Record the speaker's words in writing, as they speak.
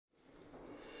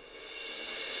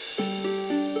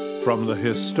From the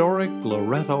historic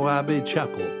Loretto Abbey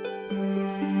Chapel,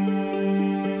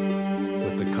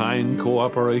 with the kind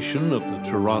cooperation of the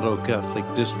Toronto Catholic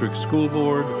District School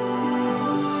Board,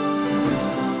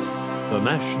 the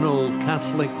National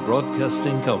Catholic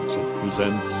Broadcasting Council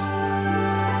presents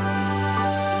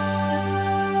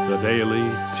the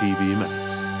Daily TV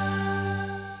Mass.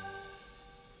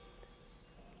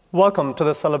 Welcome to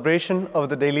the celebration of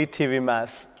the Daily TV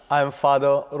Mass. I am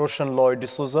Father Roshan Loy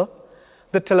D'Souza.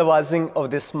 The televising of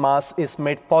this Mass is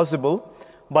made possible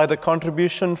by the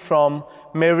contribution from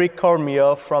Mary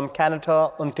Cormier from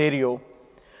Canada, Ontario.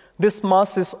 This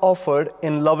Mass is offered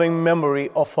in loving memory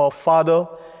of her father,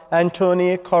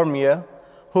 Antoine Cormier,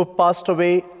 who passed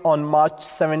away on March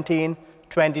 17,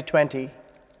 2020.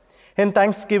 In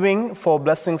thanksgiving for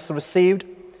blessings received,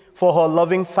 for her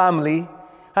loving family,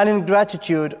 and in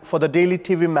gratitude for the daily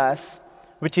TV Mass,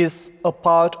 which is a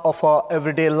part of her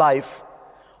everyday life.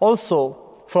 Also,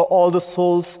 for all the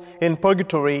souls in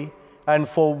purgatory and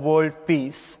for world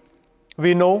peace.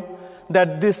 We know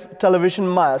that this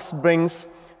television Mass brings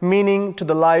meaning to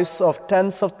the lives of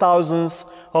tens of thousands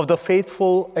of the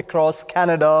faithful across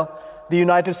Canada, the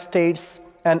United States,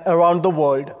 and around the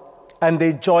world, and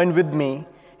they join with me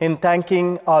in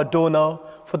thanking our donor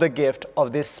for the gift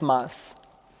of this Mass.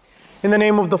 In the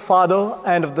name of the Father,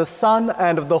 and of the Son,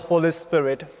 and of the Holy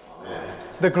Spirit, Amen.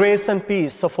 The grace and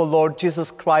peace of our Lord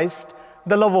Jesus Christ,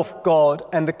 the love of God,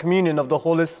 and the communion of the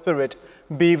Holy Spirit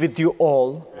be with you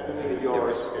all. And with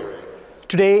your spirit.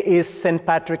 Today is St.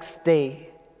 Patrick's Day.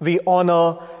 We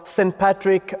honor St.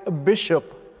 Patrick,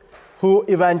 Bishop, who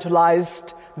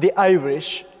evangelized the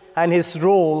Irish, and his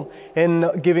role in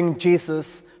giving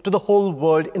Jesus to the whole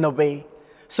world in a way.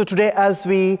 So today, as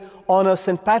we honor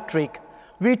St. Patrick,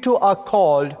 we too are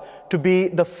called to be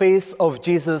the face of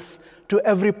Jesus to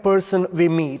every person we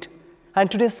meet. And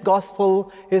today's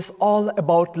gospel is all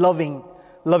about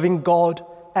loving God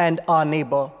and our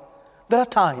neighbor. There are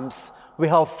times we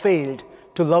have failed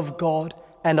to love God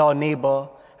and our neighbor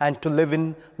and to live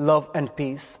in love and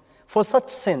peace. For such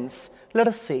sins, let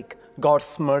us seek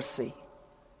God's mercy.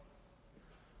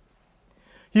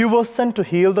 You were sent to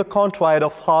heal the contrite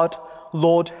of heart.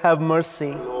 Lord, have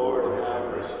mercy. Lord, have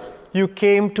mercy. You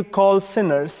came to call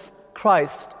sinners.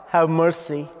 Christ, have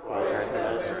mercy. Christ,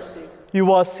 have mercy.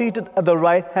 You are seated at the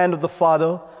right hand of the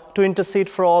Father to intercede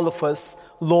for all of us.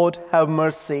 Lord, have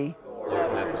mercy. Lord,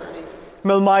 have mercy.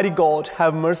 May Almighty God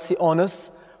have mercy on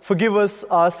us, forgive us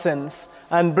our sins,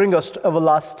 and bring us to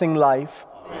everlasting life.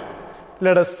 Amen.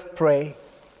 Let us pray.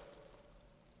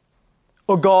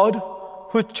 O God,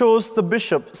 who chose the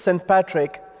Bishop St.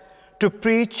 Patrick to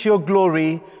preach your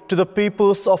glory to the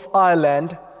peoples of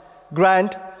Ireland,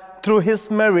 grant, through his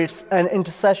merits and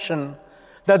intercession,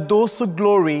 that those who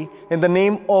glory in the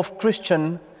name of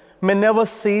Christian may never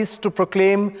cease to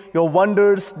proclaim your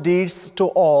wondrous deeds to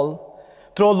all.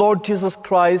 Through our Lord Jesus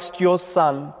Christ, your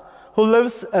Son, who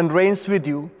lives and reigns with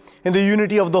you in the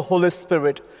unity of the Holy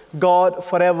Spirit, God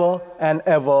forever and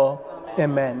ever.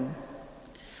 Amen.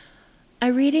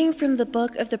 A reading from the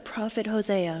book of the prophet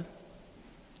Hosea.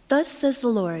 Thus says the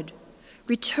Lord,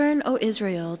 "Return, O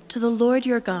Israel, to the Lord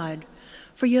your God,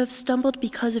 for you have stumbled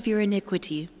because of your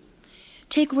iniquity.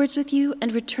 Take words with you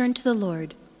and return to the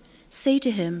Lord. Say to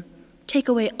him, take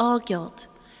away all guilt,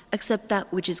 except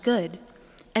that which is good,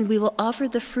 and we will offer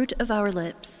the fruit of our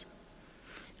lips.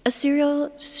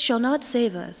 Assyria shall not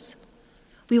save us.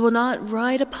 We will not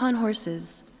ride upon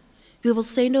horses. We will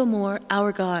say no more,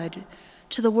 our God,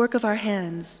 to the work of our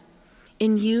hands.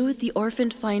 In you the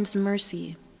orphan finds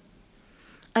mercy.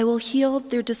 I will heal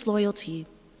their disloyalty.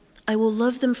 I will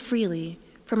love them freely,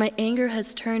 for my anger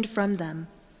has turned from them.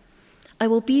 I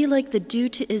will be like the dew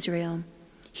to Israel.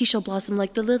 He shall blossom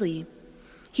like the lily.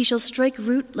 He shall strike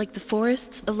root like the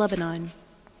forests of Lebanon.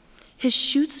 His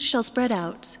shoots shall spread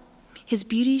out. His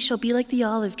beauty shall be like the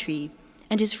olive tree,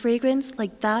 and his fragrance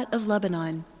like that of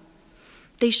Lebanon.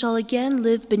 They shall again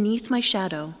live beneath my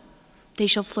shadow. They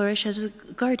shall flourish as a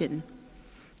garden.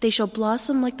 They shall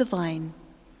blossom like the vine.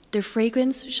 Their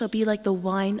fragrance shall be like the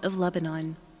wine of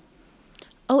Lebanon.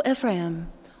 O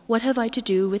Ephraim, what have I to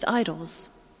do with idols?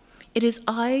 It is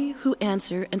I who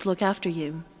answer and look after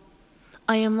you.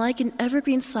 I am like an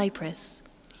evergreen cypress.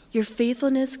 Your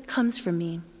faithfulness comes from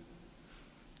me.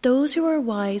 Those who are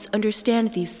wise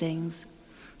understand these things.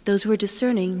 Those who are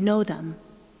discerning know them.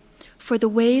 For the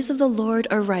ways of the Lord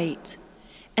are right,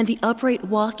 and the upright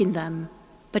walk in them,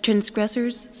 but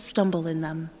transgressors stumble in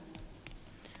them.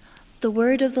 The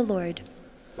word of the Lord.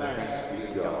 Thanks be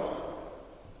to God.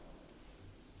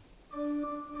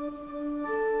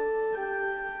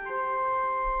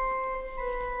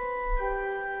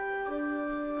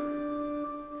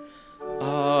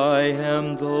 I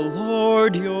am the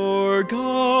Lord your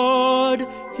God,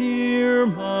 hear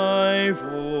my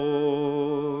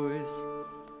voice.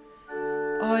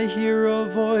 I hear a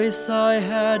voice I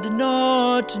had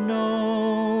not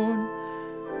known.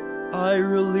 I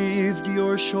relieved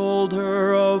your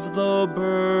shoulder of the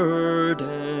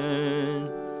burden.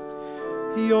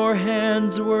 Your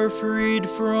hands were freed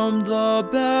from the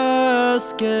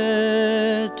basket.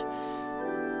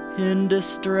 In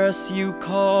distress you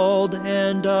called,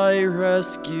 and I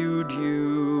rescued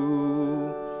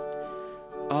you.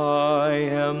 I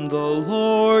am the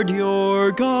Lord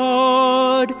your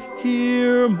God,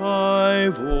 hear my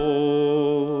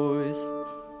voice.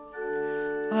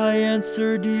 I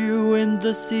answered you in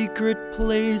the secret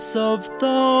place of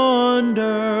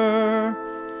thunder.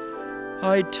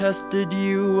 I tested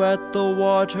you at the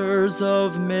waters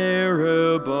of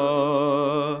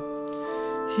Meribah.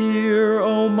 Hear,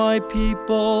 O my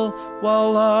people,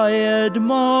 while I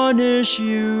admonish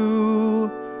you.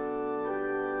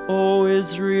 O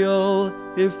Israel,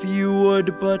 if you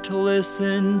would but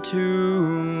listen to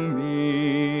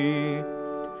me.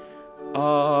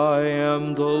 I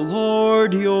am the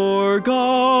Lord your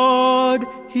God,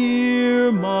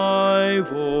 hear my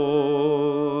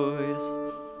voice.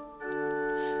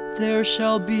 There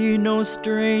shall be no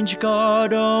strange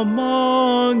God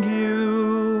among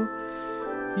you.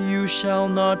 You shall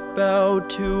not bow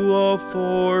to a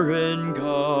foreign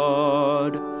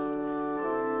god.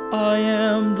 I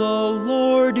am the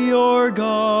Lord your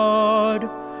God,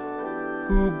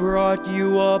 who brought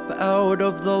you up out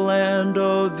of the land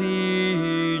of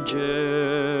Egypt.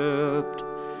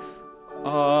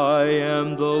 I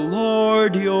am the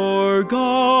Lord your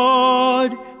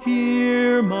God,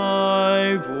 hear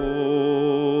my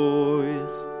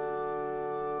voice.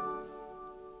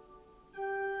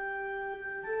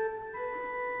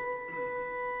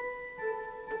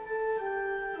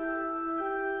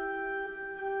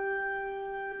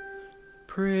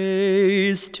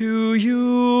 Praise to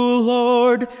you,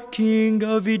 Lord, King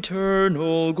of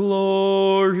eternal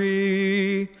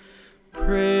glory.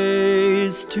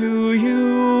 Praise to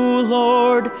you,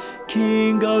 Lord,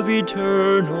 King of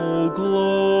eternal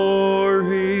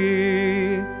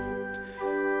glory.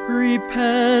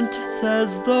 Repent,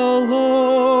 says the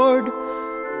Lord,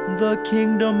 the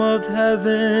kingdom of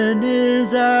heaven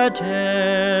is at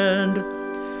hand.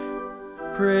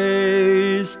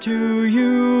 Praise to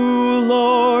you,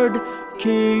 Lord,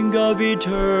 King of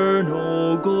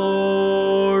eternal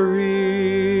glory.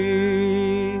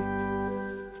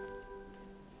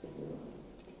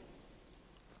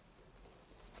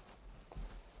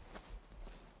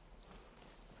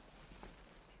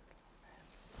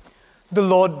 The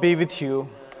Lord be with you.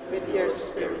 With your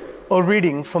spirit. A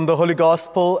reading from the Holy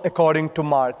Gospel according to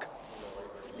Mark.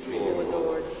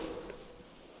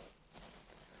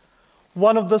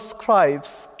 One of the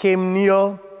scribes came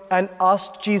near and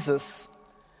asked Jesus,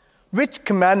 "Which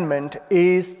commandment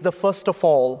is the first of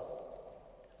all?"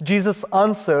 Jesus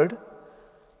answered,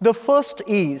 "The first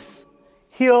is,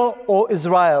 'Hear, O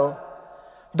Israel,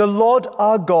 the Lord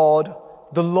our God,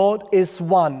 the Lord is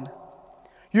one.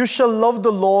 You shall love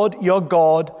the Lord your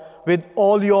God with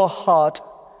all your heart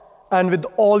and with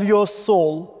all your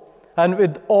soul and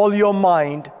with all your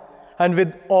mind and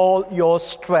with all your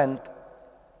strength.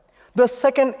 The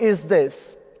second is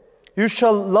this, you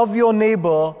shall love your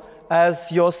neighbor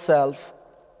as yourself.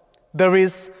 There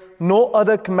is no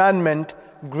other commandment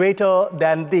greater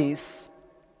than these."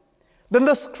 Then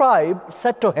the scribe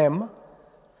said to him,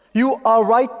 "You are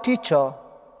right, teacher.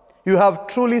 You have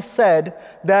truly said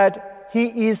that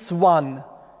he is one,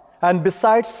 and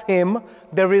besides him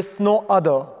there is no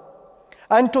other.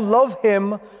 And to love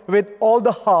him with all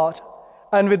the heart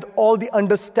and with all the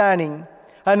understanding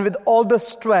and with all the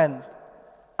strength,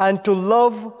 and to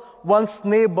love one's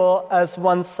neighbor as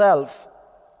oneself.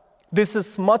 This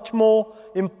is much more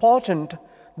important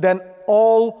than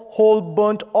all whole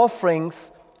burnt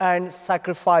offerings and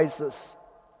sacrifices."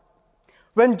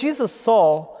 When Jesus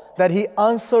saw that he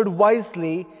answered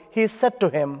wisely, he said to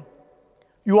him,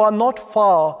 "You are not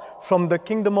far from the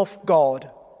kingdom of God."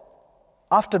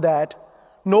 After that,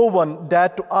 no one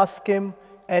dared to ask him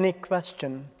any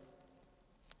question.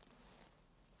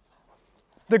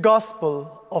 The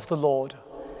Gospel of the Lord.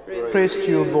 Praise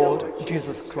to you, Lord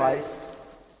Jesus Christ.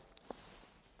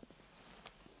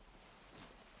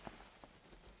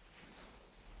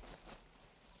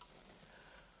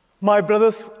 My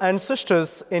brothers and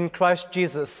sisters in Christ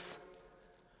Jesus,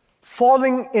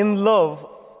 falling in love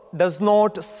does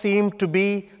not seem to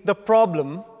be the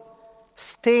problem.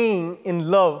 Staying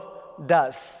in love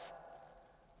does.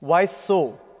 Why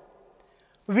so?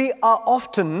 We are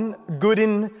often good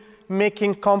in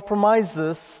making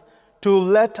compromises to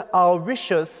let our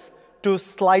wishes to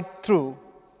slide through.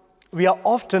 We are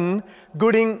often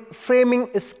good in framing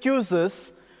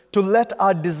excuses to let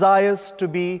our desires to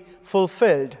be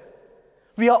fulfilled.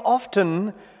 We are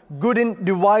often good in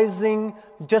devising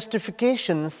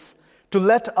justifications to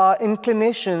let our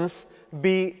inclinations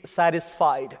be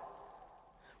satisfied.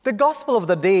 The gospel of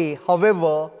the day,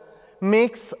 however,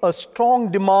 makes a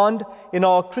strong demand in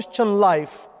our Christian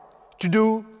life to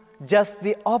do just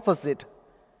the opposite.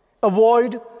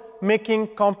 Avoid making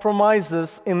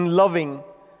compromises in loving.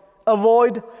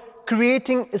 Avoid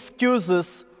creating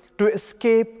excuses to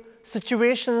escape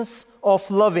situations of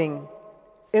loving.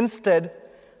 Instead,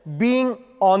 being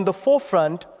on the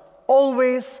forefront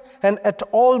always and at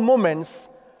all moments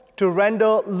to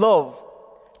render love,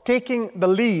 taking the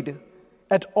lead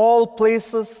at all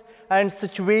places and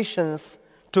situations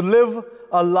to live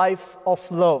a life of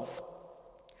love.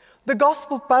 The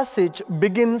gospel passage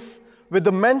begins with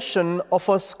the mention of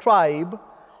a scribe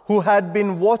who had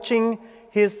been watching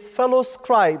his fellow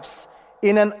scribes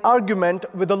in an argument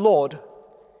with the Lord,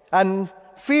 and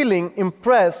feeling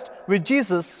impressed with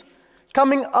Jesus,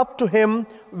 coming up to him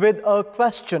with a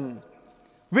question: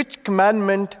 which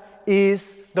commandment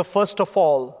is the first of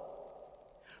all?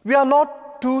 We are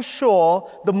not too sure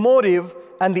the motive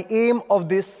and the aim of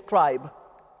this scribe.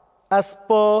 As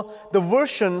per the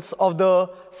versions of the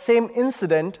same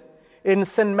incident in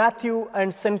St. Matthew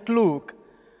and St. Luke,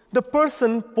 the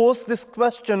person posed this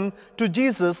question to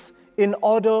Jesus in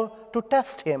order to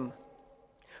test him.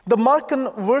 The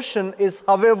Markan version is,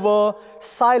 however,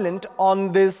 silent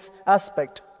on this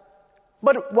aspect.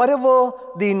 But whatever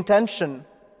the intention,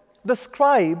 the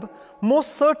scribe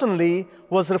most certainly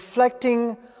was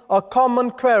reflecting a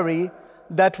common query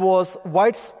that was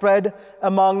widespread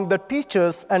among the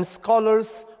teachers and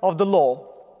scholars of the law,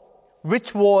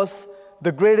 which was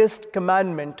the greatest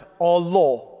commandment or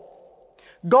law.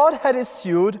 God had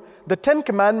issued the 10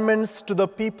 Commandments to the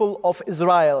people of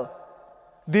Israel.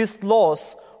 These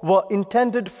laws were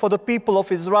intended for the people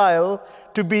of Israel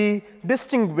to be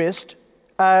distinguished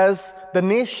as the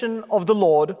nation of the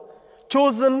Lord,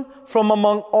 chosen from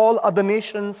among all other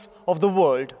nations of the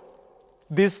world.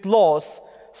 These laws,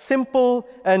 simple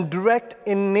and direct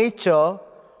in nature,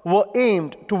 were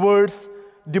aimed towards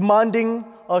demanding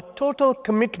a total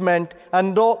commitment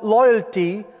and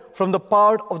loyalty from the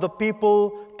part of the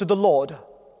people to the Lord.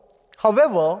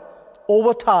 However,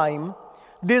 over time,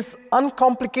 these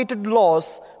uncomplicated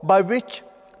laws by which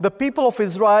the people of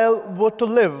Israel were to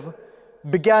live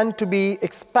began to be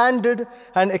expanded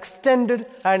and extended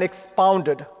and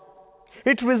expounded.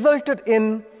 It resulted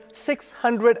in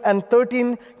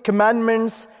 613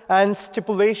 commandments and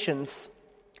stipulations,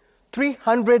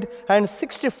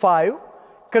 365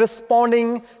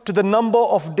 corresponding to the number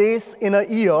of days in a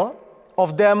year.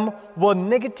 Of them were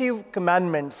negative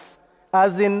commandments,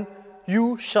 as in,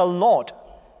 you shall not,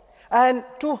 and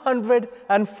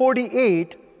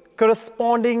 248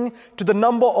 corresponding to the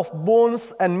number of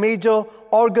bones and major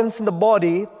organs in the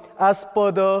body, as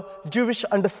per the Jewish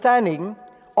understanding.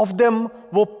 Of them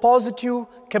were positive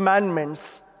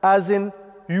commandments, as in,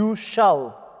 you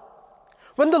shall.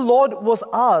 When the Lord was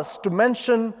asked to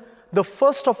mention the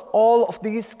first of all of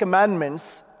these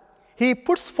commandments, he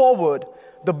puts forward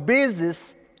the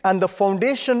basis and the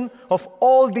foundation of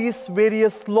all these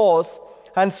various laws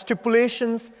and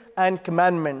stipulations and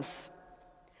commandments.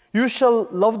 You shall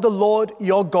love the Lord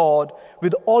your God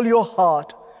with all your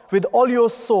heart, with all your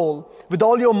soul, with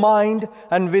all your mind,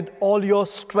 and with all your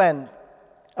strength.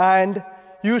 And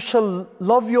you shall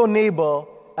love your neighbor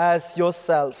as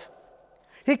yourself.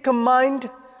 He combined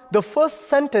the first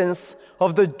sentence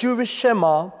of the Jewish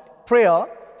Shema prayer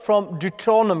from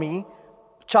Deuteronomy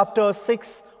chapter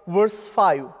 6, verse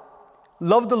 5.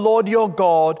 Love the Lord your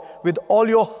God with all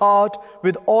your heart,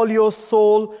 with all your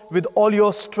soul, with all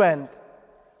your strength.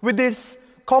 With its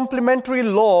complementary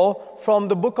law from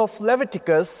the book of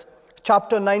Leviticus,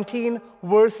 chapter 19,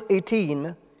 verse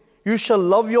 18, you shall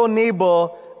love your neighbor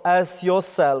as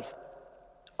yourself.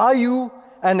 Are you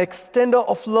an extender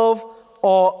of love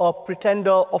or a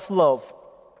pretender of love?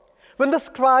 When the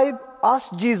scribe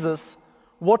asked Jesus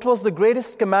what was the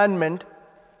greatest commandment,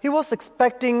 he was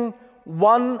expecting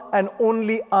one and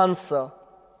only answer,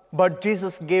 but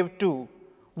Jesus gave two,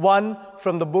 one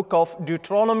from the book of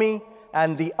Deuteronomy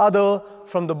and the other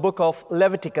from the book of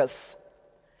Leviticus.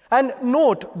 And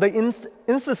note the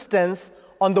insistence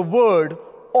on the word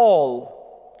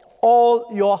all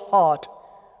your heart,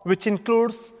 which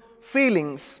includes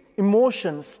feelings,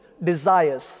 emotions,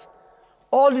 desires.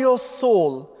 All your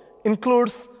soul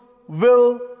includes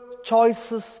will,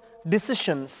 choices,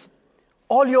 decisions.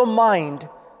 All your mind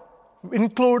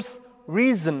includes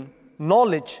reason,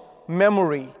 knowledge,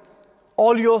 memory,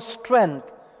 all your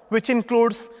strength, which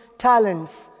includes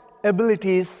talents,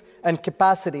 abilities, and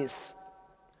capacities.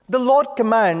 The Lord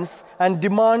commands and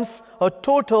demands a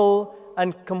total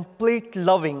and complete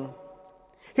loving.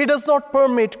 He does not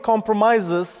permit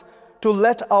compromises to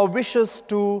let our wishes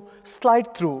to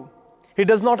slide through. He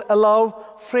does not allow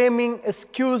framing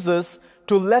excuses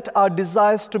to let our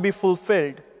desires to be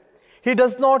fulfilled. He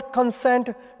does not consent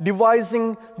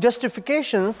devising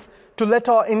justifications to let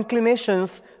our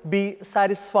inclinations be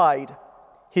satisfied.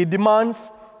 He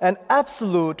demands an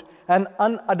absolute and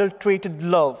unadulterated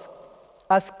love.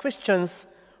 As Christians,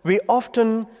 we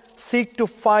often seek to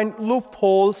find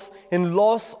loopholes in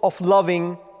laws of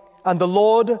loving, and the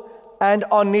Lord and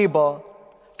our neighbor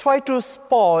try to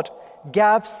spot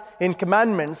gaps in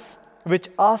commandments which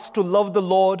ask to love the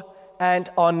Lord and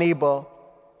our neighbor.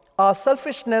 Our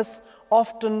selfishness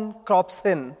often crops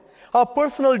in. Our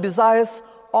personal desires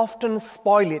often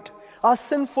spoil it. Our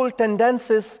sinful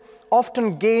tendencies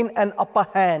often gain an upper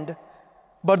hand.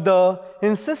 But the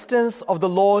insistence of the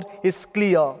Lord is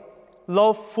clear.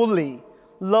 Love fully,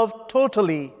 love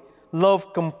totally,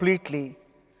 love completely.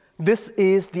 This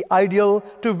is the ideal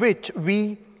to which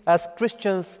we as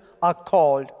Christians are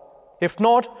called. If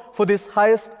not for this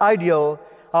highest ideal,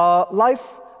 our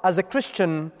life as a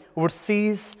Christian would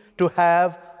cease to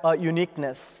have a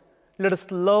uniqueness. Let us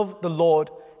love the Lord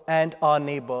and our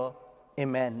neighbor.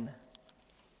 Amen.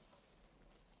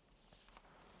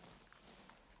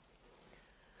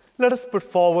 Let us put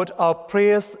forward our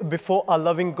prayers before our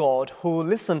loving God who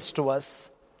listens to us.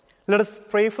 Let us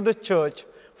pray for the church,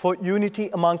 for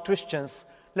unity among Christians.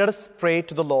 Let us pray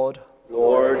to the Lord.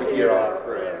 Lord, hear our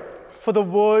prayer. For the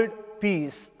world,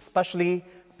 peace, especially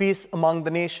peace among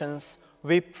the nations,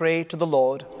 we pray to the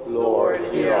Lord. Lord,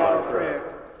 hear our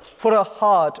prayer. For a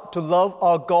heart to love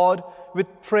our God with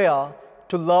prayer,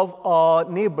 to love our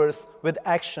neighbors with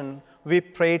action, we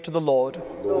pray to the Lord.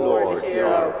 Lord, hear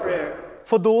our prayer.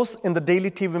 For those in the Daily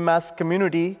TV Mass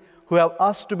community who have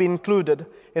asked to be included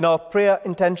in our prayer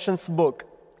intentions book,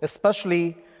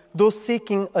 especially those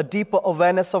seeking a deeper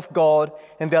awareness of God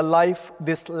in their life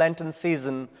this Lenten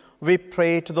season, we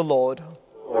pray to the Lord.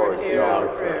 Lord, hear our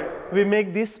prayer. We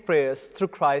make these prayers through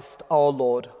Christ our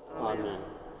Lord. Amen.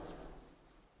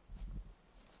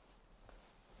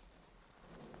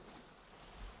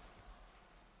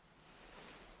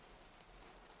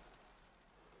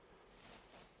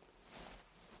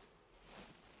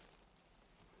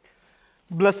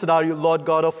 Blessed are you, Lord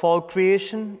God of all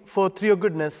creation, for through your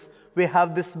goodness we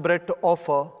have this bread to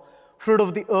offer, fruit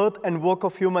of the earth and work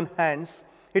of human hands.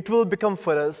 It will become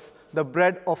for us the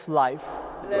bread of life.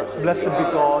 Blessed be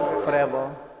God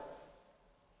forever.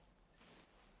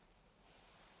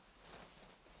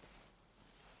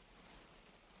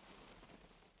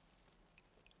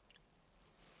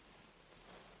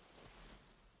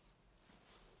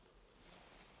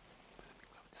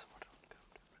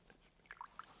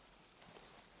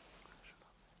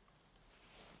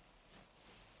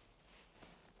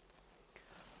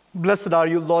 Blessed are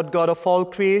you, Lord God of all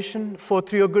creation, for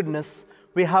through your goodness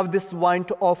we have this wine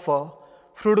to offer,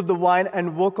 fruit of the vine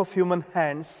and work of human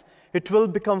hands. It will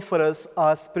become for us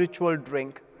our spiritual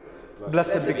drink.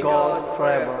 Blessed be God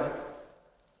forever.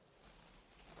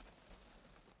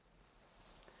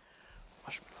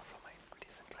 Wash me from my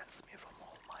iniquities and cleanse me from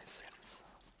all my sins.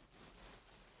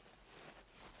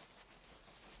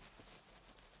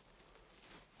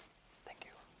 Thank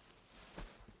you.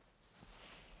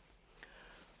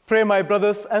 Pray, my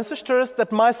brothers and sisters,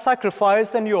 that my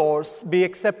sacrifice and yours be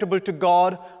acceptable to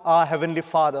God, our Heavenly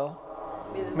Father.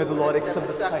 May the Lord accept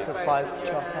the sacrifice at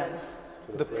your hands,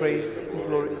 for the praise and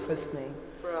glory of his name,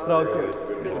 for our good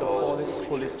and good of all his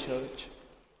holy church.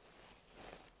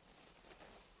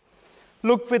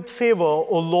 Look with favor,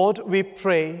 O Lord, we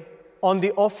pray, on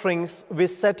the offerings we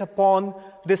set upon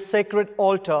this sacred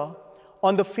altar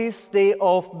on the feast day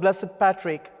of Blessed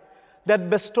Patrick, that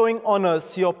bestowing on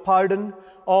us your pardon,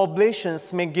 our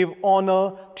oblations may give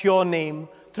honor to your name,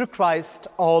 through Christ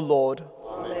our Lord.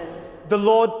 Amen. The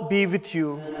Lord be with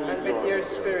you. And with your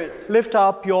spirit. Lift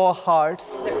up your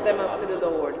hearts. Lift them up to the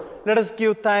Lord. Let us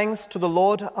give thanks to the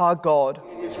Lord our God.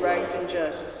 It is right and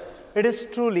just. It is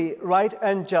truly right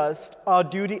and just, our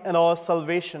duty and our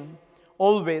salvation,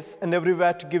 always and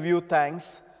everywhere to give you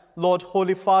thanks, Lord,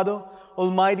 Holy Father,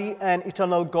 Almighty and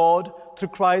eternal God, through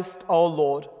Christ our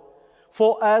Lord.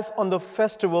 For as on the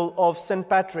festival of St.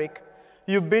 Patrick,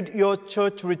 you bid your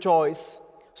church rejoice,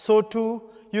 so too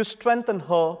you strengthen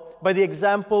her by the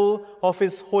example of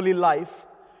his holy life.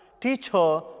 Teach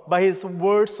her by his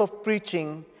words of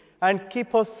preaching and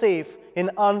keep her safe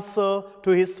in answer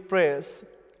to his prayers.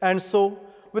 And so,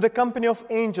 with the company of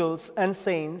angels and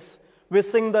saints, we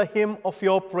sing the hymn of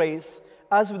your praise,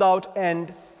 as without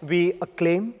end we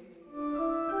acclaim.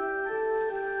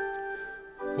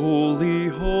 Holy,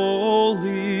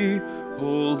 holy,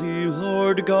 holy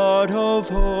Lord God of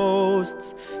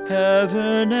hosts,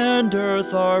 heaven and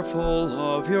earth are full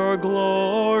of your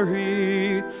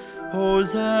glory.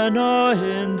 Hosanna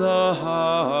in the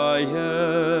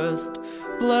highest.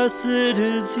 Blessed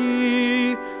is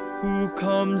he who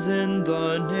comes in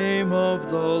the name of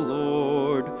the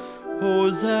Lord.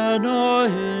 Hosanna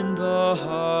in the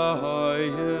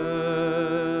highest.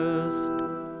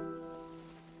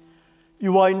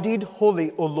 You are indeed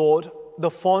holy, O Lord,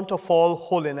 the fount of all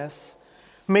holiness.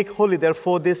 Make holy,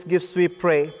 therefore, these gifts, we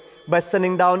pray, by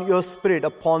sending down your Spirit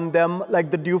upon them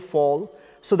like the dewfall,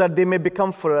 so that they may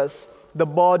become for us the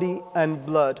body and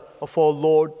blood of our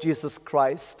Lord Jesus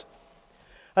Christ.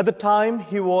 At the time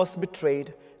he was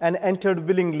betrayed and entered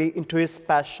willingly into his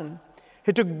passion,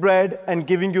 he took bread and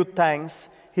giving you thanks,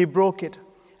 he broke it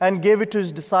and gave it to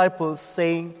his disciples,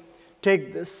 saying,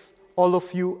 "Take this, all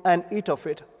of you, and eat of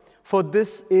it, for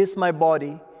this is my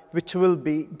body, which will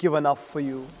be given up for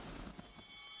you."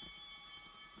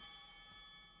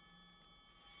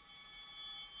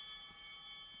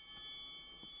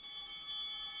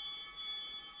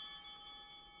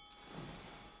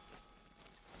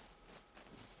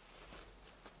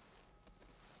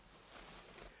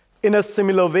 In a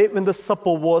similar way, when the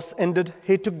supper was ended,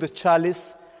 he took the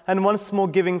chalice, and once more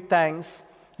giving thanks,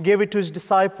 gave it to his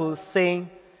disciples,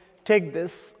 saying, "Take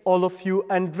this, all of you,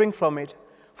 and drink from it,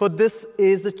 for this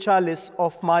is the chalice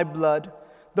of my blood,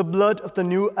 the blood of the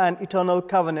new and eternal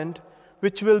covenant,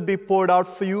 which will be poured out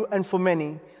for you and for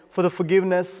many, for the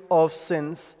forgiveness of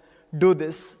sins. Do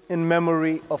this in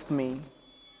memory of me."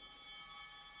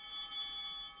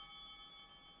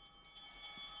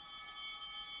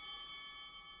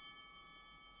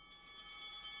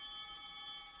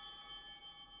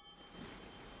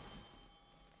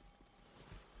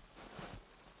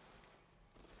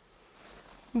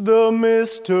 The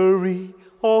mystery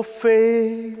of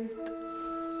faith.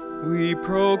 We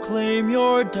proclaim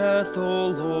your death, O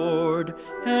Lord,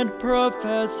 and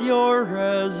profess your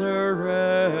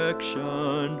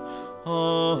resurrection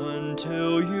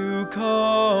until you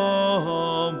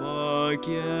come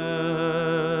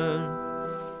again.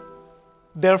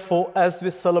 Therefore, as we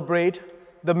celebrate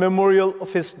the memorial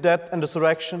of his death and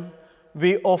resurrection,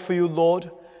 we offer you, Lord,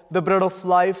 the bread of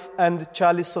life and the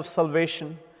chalice of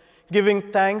salvation, giving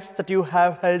thanks that you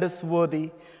have held us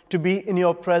worthy to be in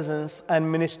your presence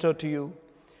and minister to you.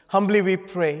 Humbly we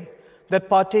pray that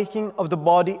partaking of the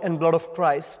body and blood of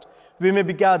Christ, we may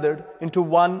be gathered into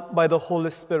one by the Holy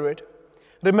Spirit.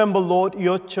 Remember, Lord,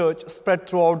 your church spread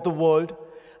throughout the world,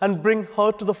 and bring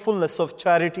her to the fullness of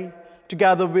charity,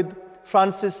 together with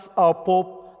Francis, our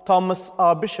Pope, Thomas,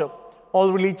 our Bishop,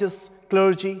 all religious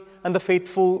clergy, and the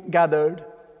faithful gathered.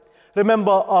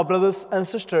 Remember our brothers and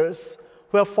sisters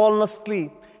who have fallen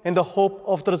asleep in the hope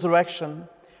of the resurrection,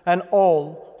 and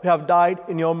all who have died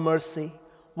in your mercy.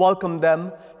 Welcome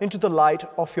them into the light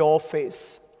of your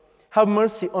face. Have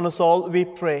mercy on us all, we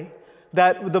pray,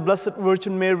 that with the Blessed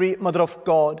Virgin Mary, Mother of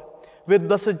God, with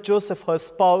Blessed Joseph, her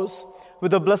spouse,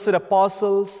 with the blessed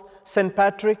apostles, St.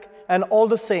 Patrick, and all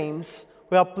the saints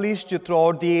who have pleased you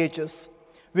throughout the ages,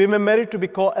 we may merit to be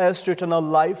co-heirs to eternal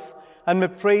life, and may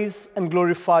praise and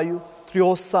glorify you through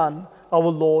your Son, our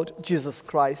Lord Jesus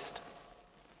Christ.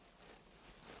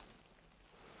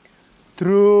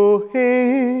 Through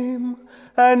him,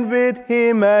 and with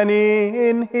him, and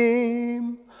in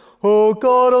him, O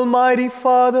God, Almighty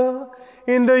Father,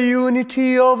 in the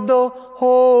unity of the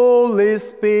Holy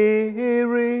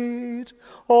Spirit,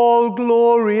 all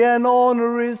glory and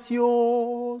honor is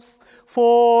yours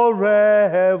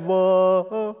forever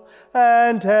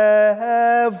and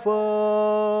ever.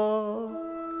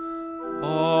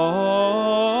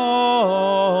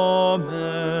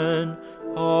 Amen.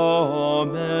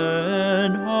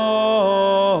 Amen. Amen.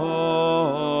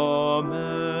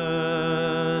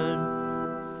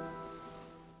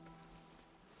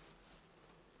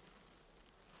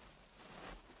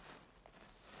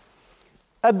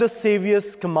 At the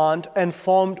Savior's command and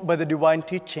formed by the divine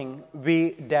teaching,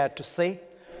 we dare to say,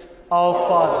 Our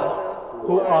Father,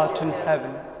 who art in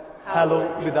heaven,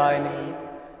 hallowed be thy name.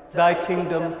 Thy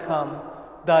kingdom come,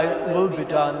 thy will be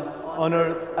done on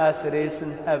earth as it is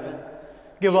in heaven.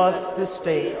 Give us this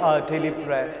day our daily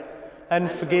bread,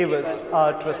 and forgive us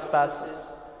our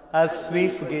trespasses, as we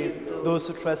forgive those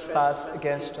who trespass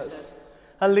against us.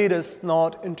 And lead us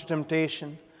not into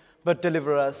temptation, but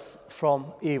deliver us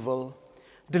from evil.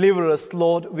 Deliver us,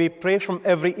 Lord, we pray, from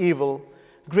every evil.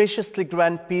 Graciously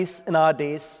grant peace in our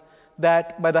days,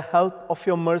 that by the help of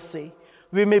your mercy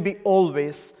we may be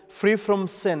always free from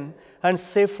sin and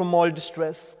safe from all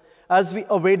distress, as we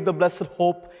await the blessed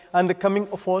hope and the coming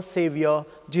of our Savior,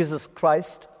 Jesus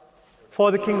Christ. For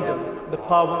the kingdom, the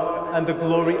power, and the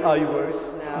glory are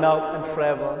yours, now and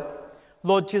forever.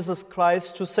 Lord Jesus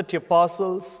Christ, who said to your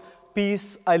apostles,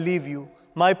 "Peace I leave you,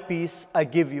 my peace I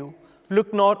give you,"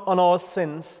 look not on our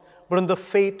sins, but on the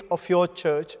faith of your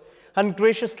church, and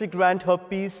graciously grant her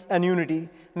peace and unity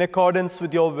in accordance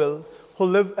with your will, who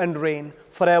live and reign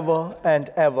forever and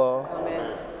ever.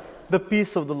 Amen. The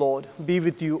peace of the Lord be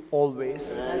with you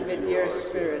always. And with your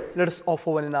spirit. Let us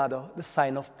offer one another the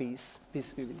sign of peace.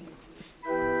 Peace be with you.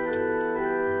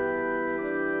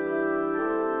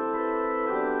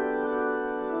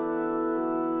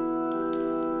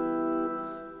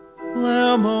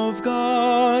 Lamb of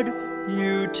God,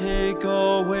 you take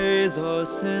away the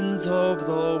sins of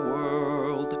the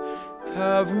world.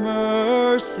 Have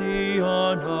mercy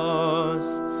on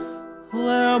us.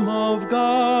 Lamb of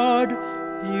God,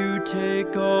 you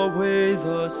take away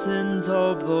the sins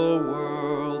of the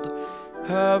world.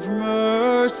 Have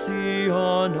mercy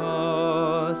on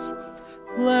us.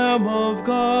 Lamb of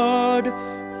God,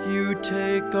 you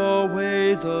take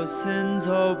away the sins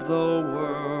of the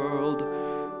world.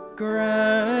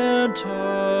 Grant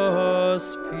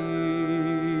us peace.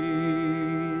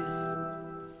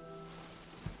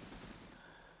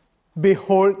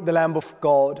 Behold the Lamb of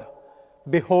God.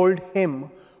 Behold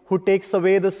him who takes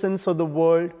away the sins of the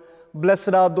world.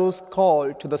 Blessed are those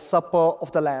called to the supper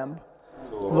of the Lamb.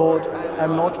 Lord, I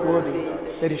am not worthy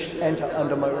that you should enter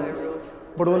under my roof,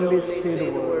 but only say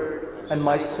the word, and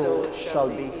my soul shall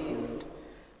be healed.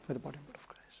 May the body and blood of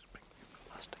Christ bring you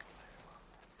everlasting life.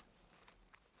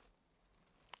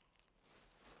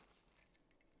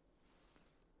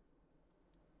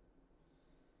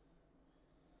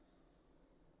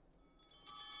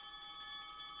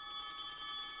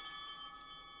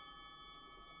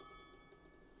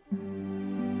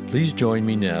 Please join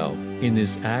me now in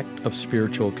this act of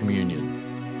spiritual communion.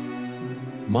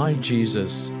 My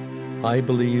Jesus, I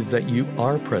believe that you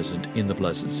are present in the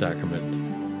Blessed Sacrament.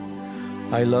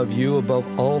 I love you above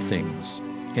all things,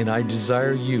 and I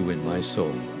desire you in my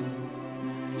soul.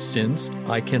 Since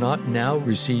I cannot now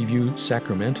receive you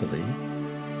sacramentally,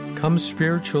 come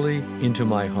spiritually into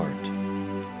my heart,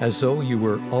 as though you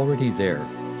were already there.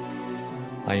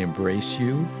 I embrace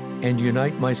you and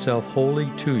unite myself wholly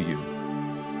to you.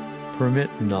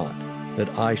 Permit not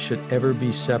that I should ever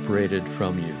be separated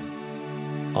from you.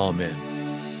 Amen.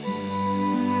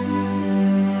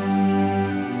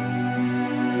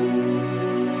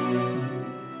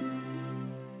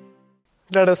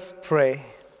 Let us pray.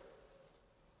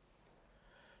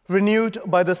 Renewed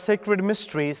by the sacred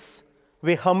mysteries,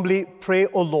 we humbly pray,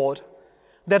 O Lord,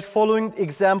 that following the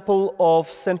example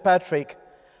of St. Patrick,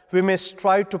 we may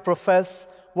strive to profess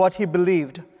what he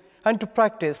believed and to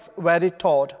practice what he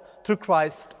taught, through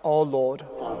Christ our Lord.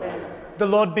 Amen. The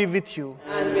Lord be with you.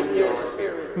 And with your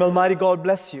spirit. May Almighty God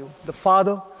bless you, the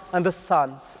Father, and the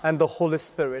Son, and the Holy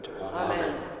Spirit.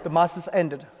 Amen. The Mass is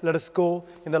ended. Let us go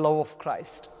in the love of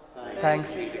Christ.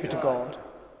 Thanks be to God.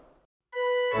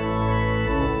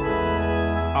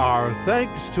 Our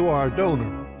thanks to our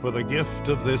donor for the gift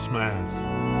of this Mass.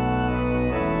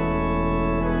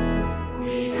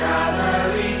 We gather